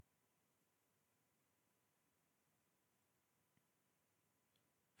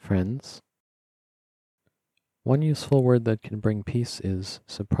friends. One useful word that can bring peace is,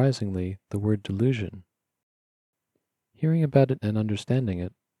 surprisingly, the word delusion. Hearing about it and understanding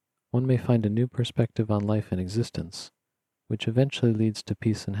it, one may find a new perspective on life and existence, which eventually leads to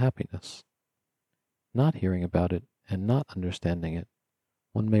peace and happiness. Not hearing about it and not understanding it,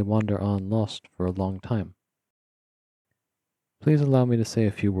 one may wander on lost for a long time. Please allow me to say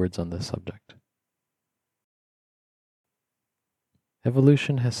a few words on this subject.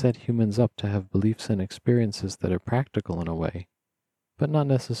 Evolution has set humans up to have beliefs and experiences that are practical in a way, but not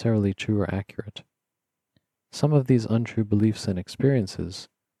necessarily true or accurate. Some of these untrue beliefs and experiences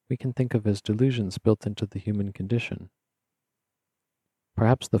we can think of as delusions built into the human condition.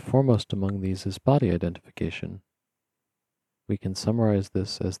 Perhaps the foremost among these is body identification. We can summarize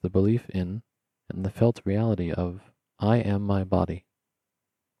this as the belief in and the felt reality of I am my body.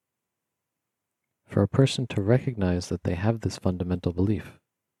 For a person to recognize that they have this fundamental belief,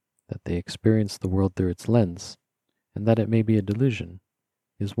 that they experience the world through its lens, and that it may be a delusion,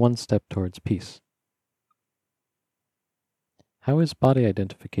 is one step towards peace. How is body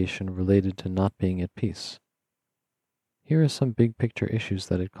identification related to not being at peace? Here are some big picture issues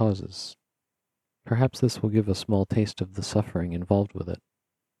that it causes. Perhaps this will give a small taste of the suffering involved with it.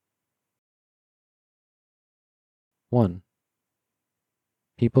 1.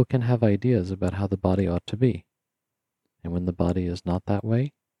 People can have ideas about how the body ought to be, and when the body is not that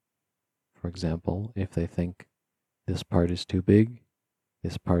way, for example, if they think this part is too big,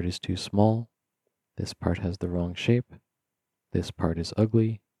 this part is too small, this part has the wrong shape, this part is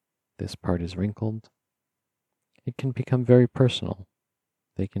ugly, this part is wrinkled, it can become very personal.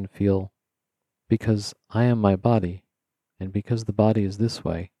 They can feel, because I am my body, and because the body is this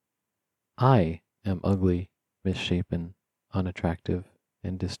way, I am ugly, misshapen, unattractive,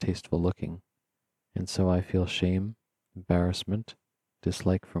 and distasteful looking, and so I feel shame, embarrassment,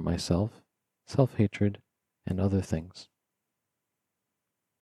 dislike for myself, self-hatred, and other things.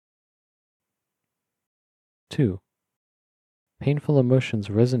 2. Painful emotions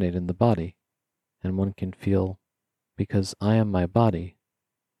resonate in the body, and one can feel, because I am my body,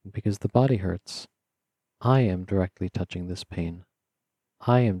 and because the body hurts, I am directly touching this pain.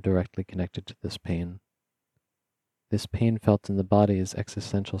 I am directly connected to this pain. This pain felt in the body is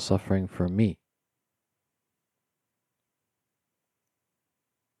existential suffering for me.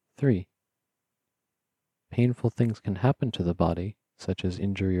 3. Painful things can happen to the body, such as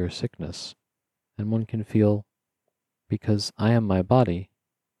injury or sickness, and one can feel, because I am my body,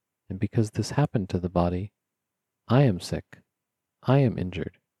 and because this happened to the body, I am sick, I am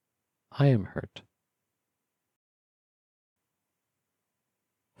injured, I am hurt.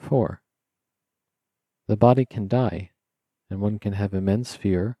 4. The body can die, and one can have immense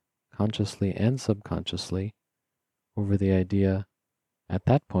fear, consciously and subconsciously, over the idea, at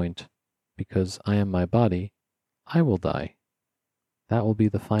that point, because I am my body, I will die. That will be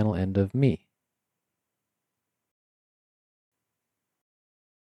the final end of me.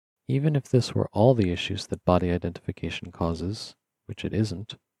 Even if this were all the issues that body identification causes, which it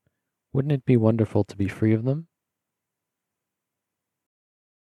isn't, wouldn't it be wonderful to be free of them?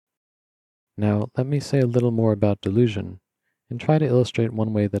 Now, let me say a little more about delusion, and try to illustrate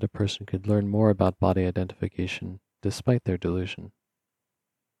one way that a person could learn more about body identification despite their delusion.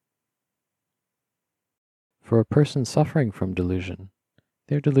 For a person suffering from delusion,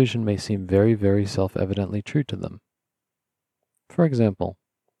 their delusion may seem very, very self-evidently true to them. For example,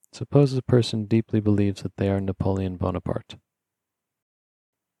 suppose a person deeply believes that they are Napoleon Bonaparte.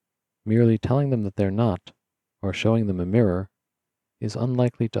 Merely telling them that they're not, or showing them a mirror, is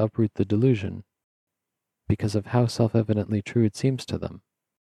unlikely to uproot the delusion, because of how self-evidently true it seems to them.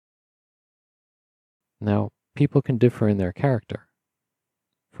 Now, people can differ in their character.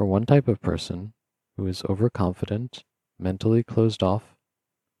 For one type of person, who is overconfident, mentally closed off,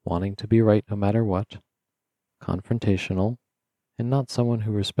 wanting to be right no matter what, confrontational, and not someone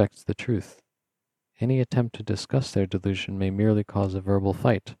who respects the truth, any attempt to discuss their delusion may merely cause a verbal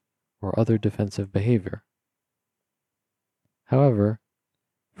fight or other defensive behavior. However,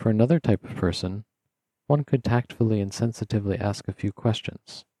 for another type of person, one could tactfully and sensitively ask a few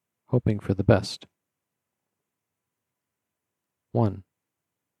questions, hoping for the best. 1.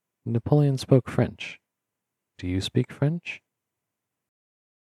 Napoleon spoke French. Do you speak French?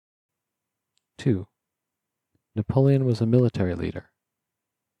 2. Napoleon was a military leader.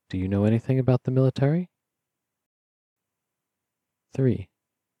 Do you know anything about the military? 3.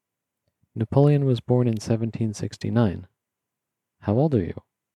 Napoleon was born in 1769. How old are you?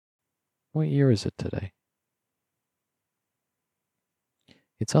 What year is it today?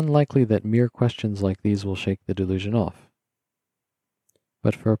 It's unlikely that mere questions like these will shake the delusion off.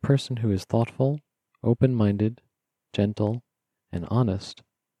 But for a person who is thoughtful, open-minded, gentle, and honest,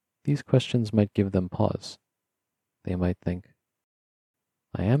 these questions might give them pause. They might think,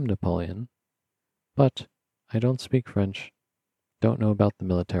 I am Napoleon, but I don't speak French, don't know about the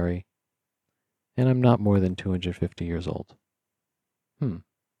military, and I'm not more than 250 years old.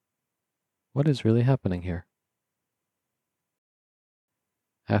 What is really happening here?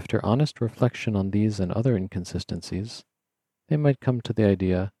 After honest reflection on these and other inconsistencies, they might come to the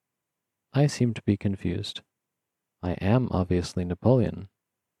idea, I seem to be confused. I am obviously Napoleon,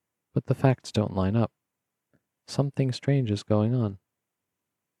 but the facts don't line up. Something strange is going on.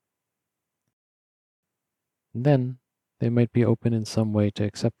 And then they might be open in some way to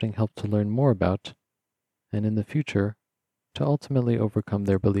accepting help to learn more about, and in the future, to ultimately overcome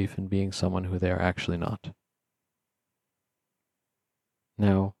their belief in being someone who they are actually not.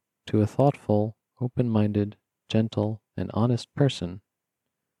 Now, to a thoughtful, open-minded, gentle, and honest person,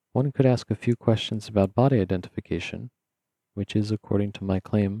 one could ask a few questions about body identification, which is, according to my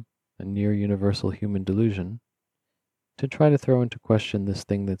claim, a near-universal human delusion, to try to throw into question this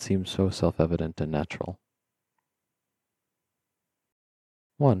thing that seems so self-evident and natural.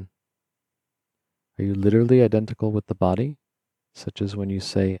 1. Are you literally identical with the body, such as when you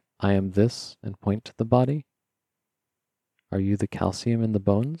say, I am this, and point to the body? Are you the calcium in the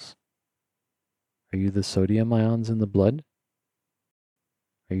bones? Are you the sodium ions in the blood?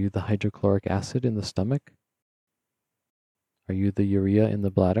 Are you the hydrochloric acid in the stomach? Are you the urea in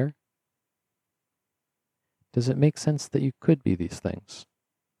the bladder? Does it make sense that you could be these things?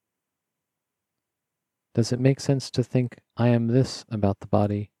 Does it make sense to think, I am this about the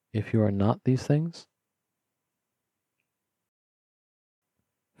body, if you are not these things?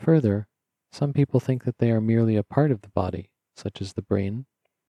 Further, some people think that they are merely a part of the body, such as the brain,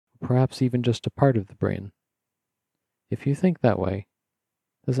 or perhaps even just a part of the brain. If you think that way,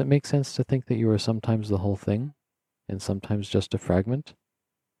 does it make sense to think that you are sometimes the whole thing, and sometimes just a fragment?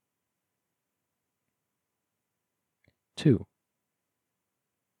 2.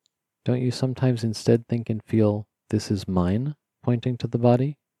 Don't you sometimes instead think and feel, this is mine, pointing to the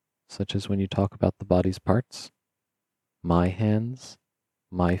body, such as when you talk about the body's parts? My hands,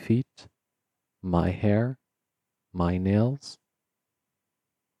 my feet, my hair, my nails?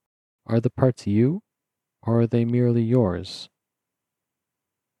 Are the parts you, or are they merely yours?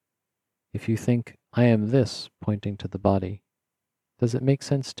 If you think, I am this, pointing to the body, does it make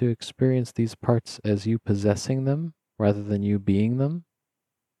sense to experience these parts as you possessing them, rather than you being them?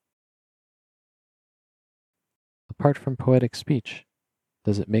 Apart from poetic speech,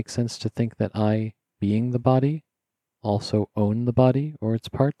 does it make sense to think that I, being the body, also own the body or its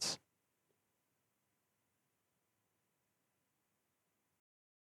parts?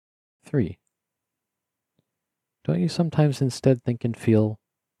 3. Don't you sometimes instead think and feel,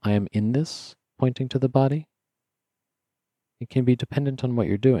 I am in this, pointing to the body? It can be dependent on what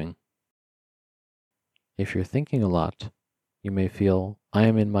you're doing. If you're thinking a lot, you may feel, I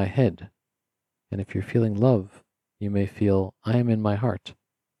am in my head, and if you're feeling love, you may feel, I am in my heart.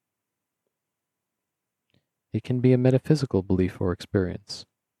 It can be a metaphysical belief or experience.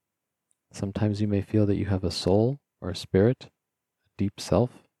 Sometimes you may feel that you have a soul or a spirit, a deep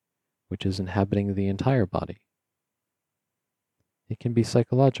self, which is inhabiting the entire body. It can be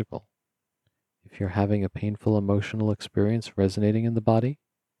psychological. If you're having a painful emotional experience resonating in the body,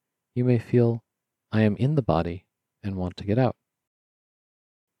 you may feel, I am in the body and want to get out.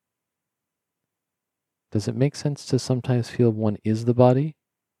 Does it make sense to sometimes feel one is the body,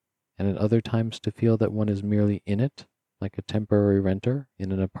 and at other times to feel that one is merely in it, like a temporary renter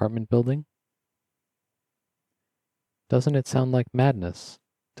in an apartment building? Doesn't it sound like madness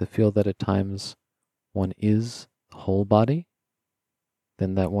to feel that at times one is the whole body,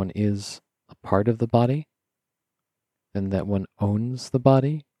 then that one is a part of the body, then that one owns the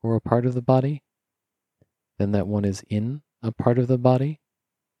body or a part of the body, then that one is in a part of the body,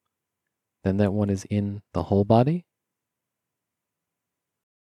 then that one is in the whole body?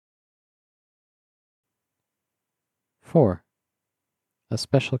 4. A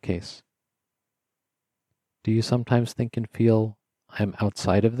special case. Do you sometimes think and feel, I am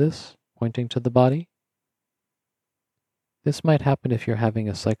outside of this, pointing to the body? This might happen if you're having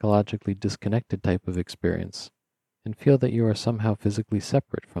a psychologically disconnected type of experience and feel that you are somehow physically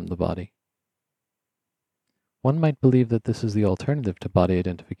separate from the body. One might believe that this is the alternative to body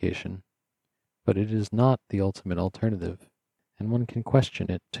identification, but it is not the ultimate alternative, and one can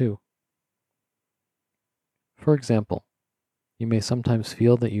question it too. For example, you may sometimes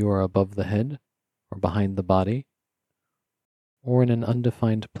feel that you are above the head, or behind the body, or in an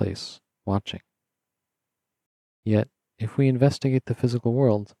undefined place, watching. Yet, if we investigate the physical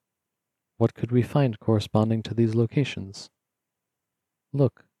world, what could we find corresponding to these locations?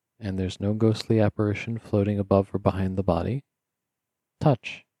 Look, and there's no ghostly apparition floating above or behind the body.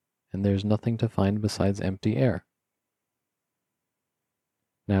 Touch, and there's nothing to find besides empty air.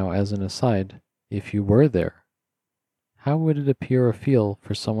 Now, as an aside, if you were there, how would it appear or feel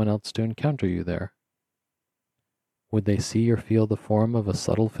for someone else to encounter you there? Would they see or feel the form of a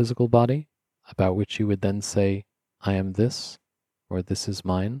subtle physical body, about which you would then say, I am this, or this is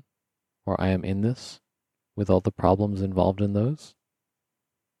mine, or I am in this, with all the problems involved in those?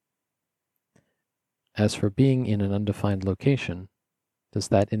 As for being in an undefined location, does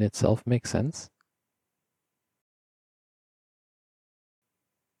that in itself make sense?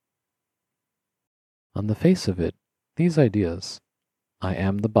 On the face of it, these ideas, I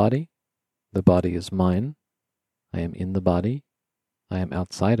am the body is mine, I am in the body, I am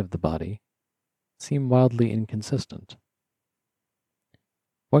outside of the body, seem wildly inconsistent.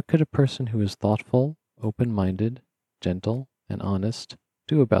 What could a person who is thoughtful, open-minded, gentle, and honest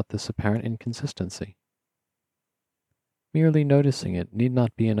do about this apparent inconsistency? Merely noticing it need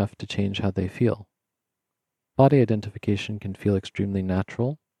not be enough to change how they feel. Body identification can feel extremely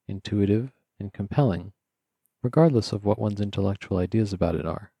natural, intuitive, and compelling, regardless of what one's intellectual ideas about it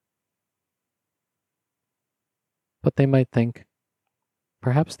are. But they might think,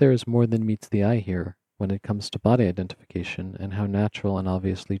 perhaps there is more than meets the eye here when it comes to body identification and how natural and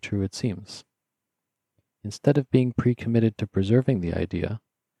obviously true it seems. Instead of being pre-committed to preserving the idea,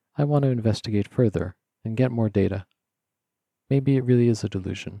 I want to investigate further and get more data. Maybe it really is a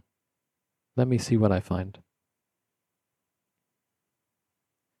delusion. Let me see what I find.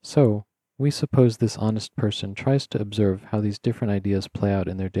 So, we suppose this honest person tries to observe how these different ideas play out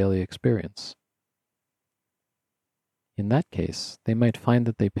in their daily experience. In that case, they might find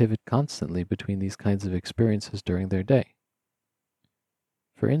that they pivot constantly between these kinds of experiences during their day.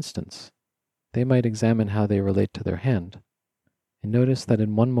 For instance, they might examine how they relate to their hand, and notice that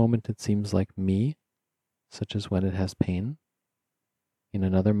in one moment it seems like me, such as when it has pain. In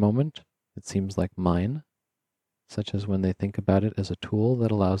another moment, it seems like mine, such as when they think about it as a tool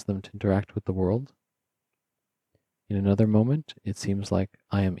that allows them to interact with the world. In another moment, it seems like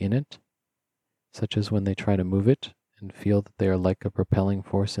I am in it, such as when they try to move it and feel that they are like a propelling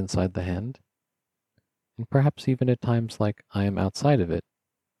force inside the hand, and perhaps even at times like I am outside of it,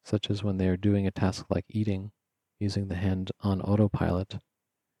 such as when they are doing a task like eating, using the hand on autopilot,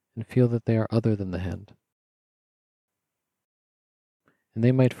 and feel that they are other than the hand. And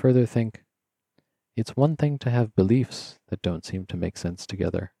they might further think, it's one thing to have beliefs that don't seem to make sense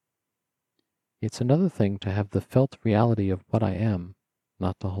together. It's another thing to have the felt reality of what I am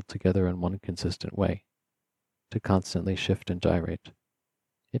not to hold together in one consistent way, to constantly shift and gyrate.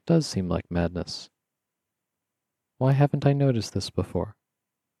 It does seem like madness. Why haven't I noticed this before?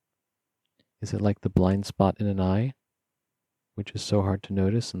 Is it like the blind spot in an eye, which is so hard to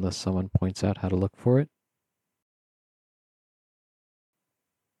notice unless someone points out how to look for it?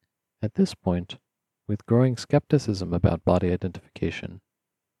 At this point, with growing skepticism about body identification,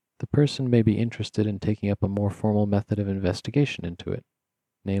 the person may be interested in taking up a more formal method of investigation into it,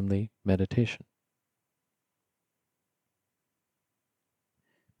 namely meditation.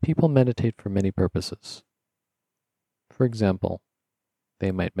 People meditate for many purposes. For example,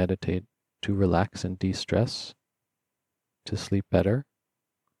 they might meditate to relax and de-stress, to sleep better,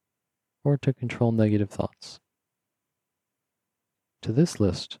 or to control negative thoughts. To this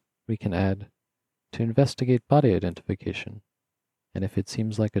list, we can add to investigate body identification, and if it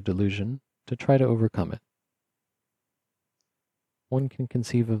seems like a delusion, to try to overcome it. One can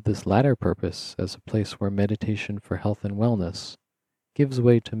conceive of this latter purpose as a place where meditation for health and wellness gives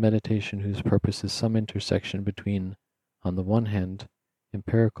way to meditation whose purpose is some intersection between, on the one hand,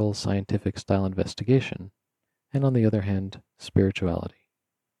 empirical scientific style investigation, and on the other hand, spirituality.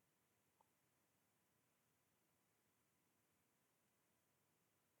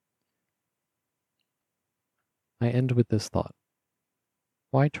 I end with this thought.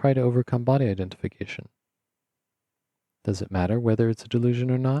 Why try to overcome body identification? Does it matter whether it's a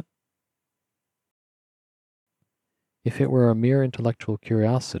delusion or not? If it were a mere intellectual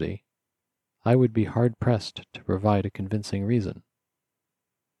curiosity, I would be hard-pressed to provide a convincing reason.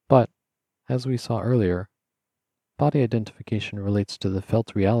 But, as we saw earlier, body identification relates to the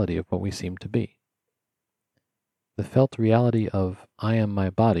felt reality of what we seem to be. The felt reality of I am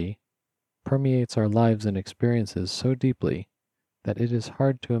my body permeates our lives and experiences so deeply that it is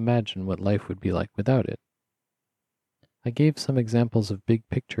hard to imagine what life would be like without it. I gave some examples of big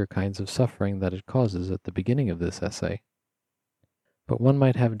picture kinds of suffering that it causes at the beginning of this essay, but one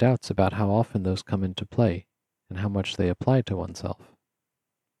might have doubts about how often those come into play and how much they apply to oneself.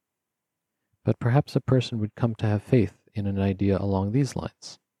 But perhaps a person would come to have faith in an idea along these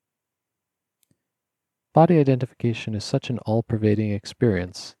lines. Body identification is such an all-pervading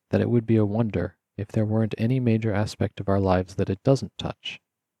experience that it would be a wonder if there weren't any major aspect of our lives that it doesn't touch.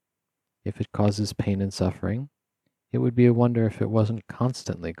 If it causes pain and suffering, it would be a wonder if it wasn't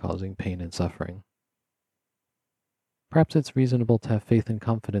constantly causing pain and suffering. Perhaps it's reasonable to have faith and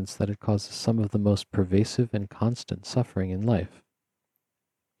confidence that it causes some of the most pervasive and constant suffering in life,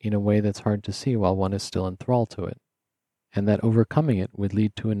 in a way that's hard to see while one is still enthralled to it, and that overcoming it would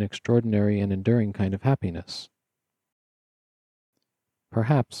lead to an extraordinary and enduring kind of happiness.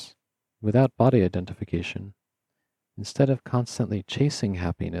 Perhaps, without body identification, instead of constantly chasing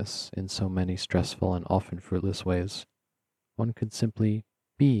happiness in so many stressful and often fruitless ways, one could simply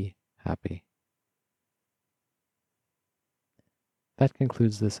be happy. That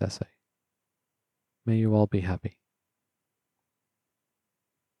concludes this essay. May you all be happy.